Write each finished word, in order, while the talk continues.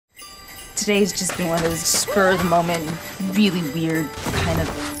Today's just been one of those spur of the moment, really weird kind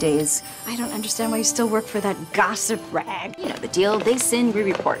of days. I don't understand why you still work for that gossip rag. You know the deal, they sin, we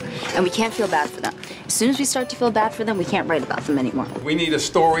report, and we can't feel bad for them. As soon as we start to feel bad for them, we can't write about them anymore. We need a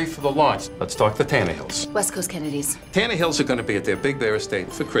story for the launch. Let's talk the Tannehills. West Coast Kennedys. Tannehills are going to be at their Big Bear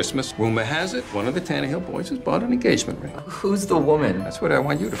estate for Christmas. Rumor has it, one of the Tannehill boys has bought an engagement ring. Who's the woman? That's what I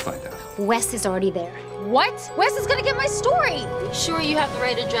want you to find out. Wes is already there. What? Wes is gonna get my story. Are you sure you have the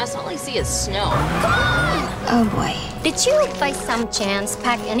right address? All I see is snow. Oh boy. Did you, by some chance,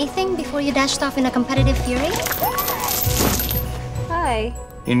 pack anything before you dashed off in a competitive fury? Hi.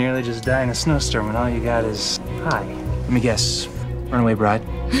 You nearly just die in a snowstorm and all you got is hi. Let me guess. Runaway bride.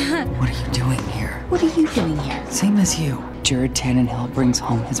 What are you doing here? What are you doing here? Same as you. Jared Tannenhill brings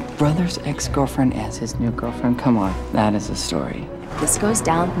home his brother's ex-girlfriend as his new girlfriend. Come on, that is a story. If this goes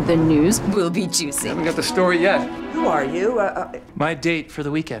down, the news will be juicy. Haven't got the story yet. Who are you? My date for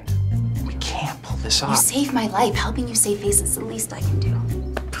the weekend. We can't pull this You off. saved my life. Helping you save face is the least I can do.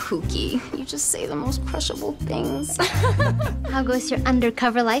 Pookie, you just say the most crushable things. How goes your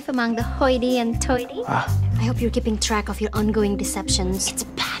undercover life among the hoity and toity? I hope you're keeping track of your ongoing deceptions. It's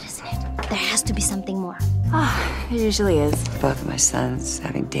bad, isn't it? There has to be something more. It usually is. Both of my sons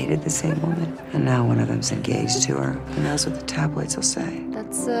having dated the same woman, and now one of them's engaged to her. Who knows what the tabloids will say?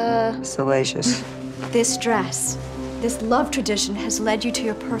 That's, Salacious. This dress, this love tradition has led you to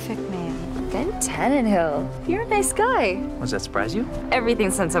your perfect man. Ben Tannenhill. You're a nice guy. Does that surprise you?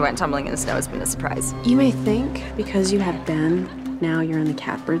 Everything since I went tumbling in the snow has been a surprise. You may think because you have Ben, now you're in the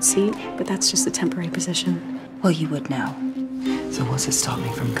catbird seat, but that's just a temporary position. Well, you would know. So what's to stop me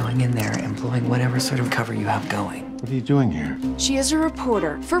from going in there and blowing whatever sort of cover you have going? What are you doing here? She is a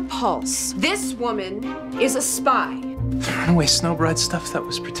reporter for Pulse. This woman is a spy. The runaway Snowbride stuff, that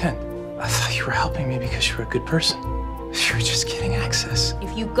was pretend. I thought you were helping me because you were a good person. You were just getting access.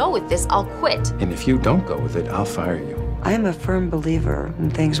 If you go with this, I'll quit. And if you don't go with it, I'll fire you. I am a firm believer in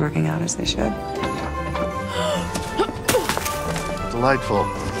things working out as they should. Delightful.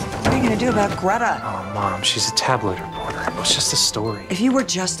 What are you gonna do about Greta? Oh, Mom, she's a tabloid reporter. It was just a story. If you were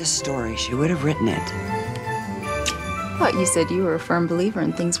just a story, she would have written it. Thought you said you were a firm believer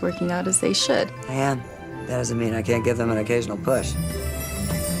in things working out as they should. I am. That doesn't mean I can't give them an occasional push.